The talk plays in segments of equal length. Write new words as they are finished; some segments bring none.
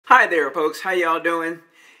Hi there, folks. How y'all doing?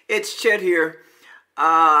 It's Chet here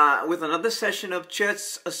with another session of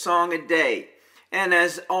Chet's A Song a Day. And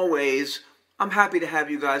as always, I'm happy to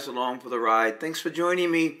have you guys along for the ride. Thanks for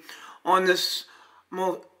joining me on this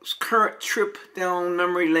most current trip down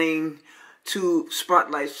memory lane to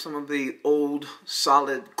spotlight some of the old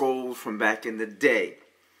solid gold from back in the day.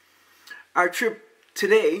 Our trip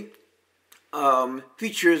today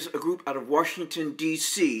features a group out of Washington,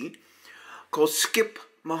 D.C. called Skip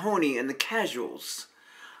Mahoney and the Casuals,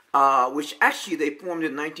 which actually they formed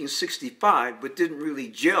in 1965 but didn't really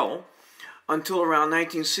gel until around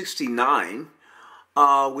 1969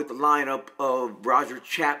 with the lineup of Roger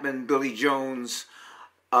Chapman, Billy Jones,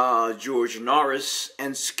 George Norris,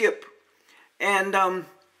 and Skip. And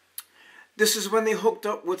this is when they hooked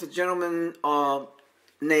up with a gentleman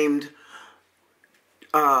named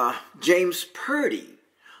James Purdy,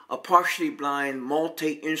 a partially blind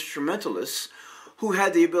multi-instrumentalist who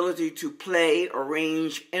had the ability to play,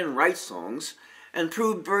 arrange, and write songs, and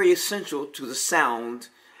proved very essential to the sound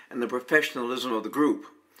and the professionalism of the group.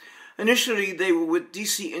 Initially, they were with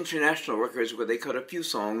DC International Records, where they cut a few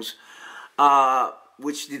songs,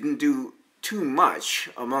 which didn't do too much.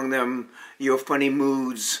 Among them, Your Funny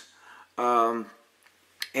Moods, and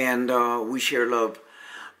We Share Love.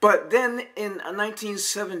 But then, in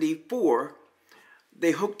 1974,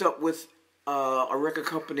 they hooked up with a record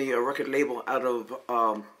company, a record label out of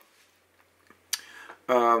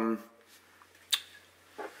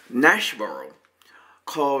Nashville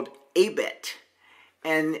called ABET.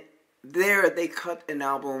 And there they cut an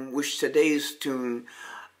album which today's tune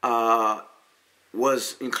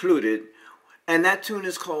was included. And that tune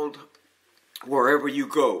is called Wherever You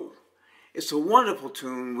Go. It's a wonderful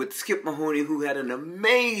tune with Skip Mahoney, who had an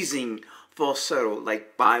amazing falsetto,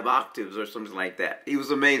 like 5 octaves or something like that. He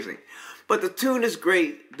was amazing. But the tune is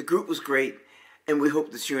great, the group was great, and we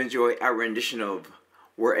hope that you enjoy our rendition of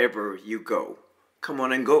Wherever You Go. Come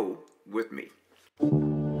on and go with me.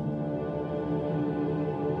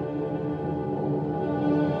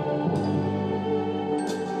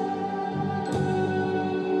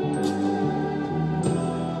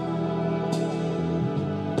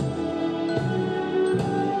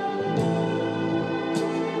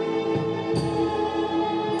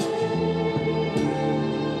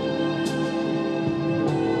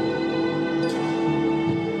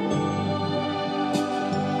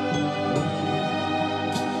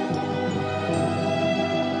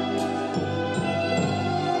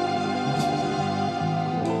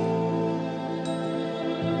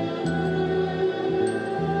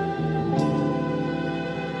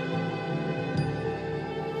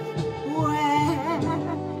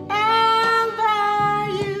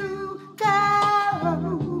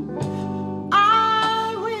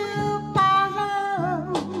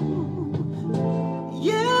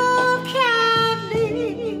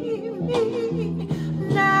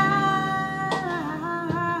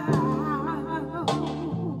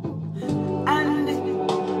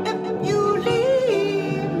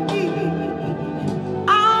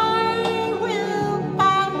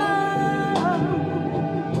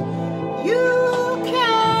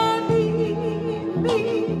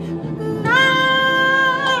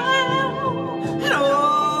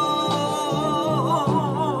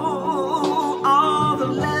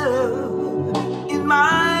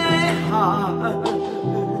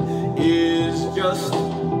 Just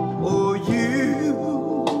for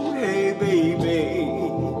you, hey baby,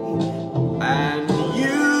 and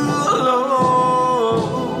you alone.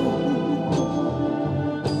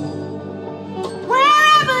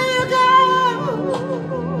 Wherever you go,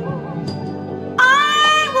 I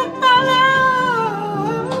will follow.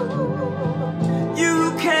 You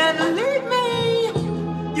can't leave me,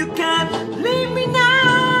 you can't leave me now.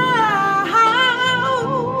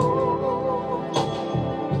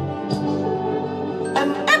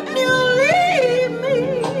 And if you leave me,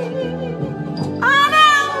 I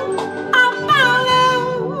know I'll follow.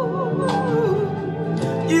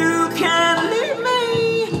 You can't leave me,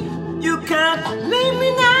 you can't leave me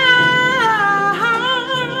now.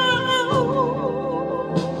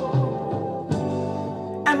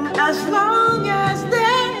 And as long as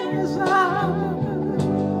there's a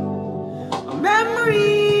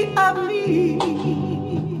memory of me,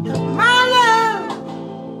 my love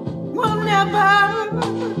will never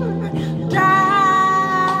die.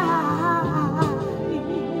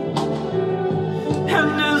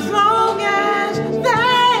 And as long as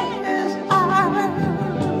there's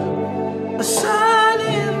a sun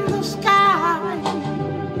in the sky,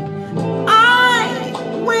 I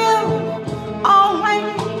will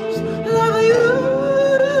always love you.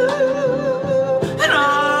 And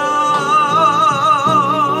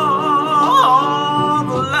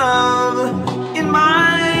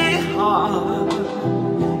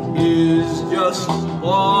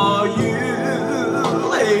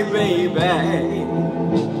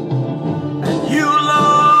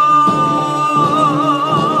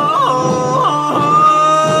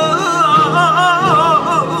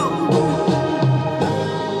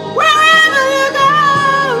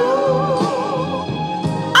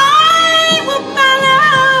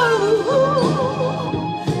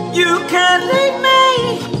You can't leave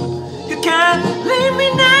me. You can't leave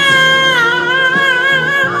me now.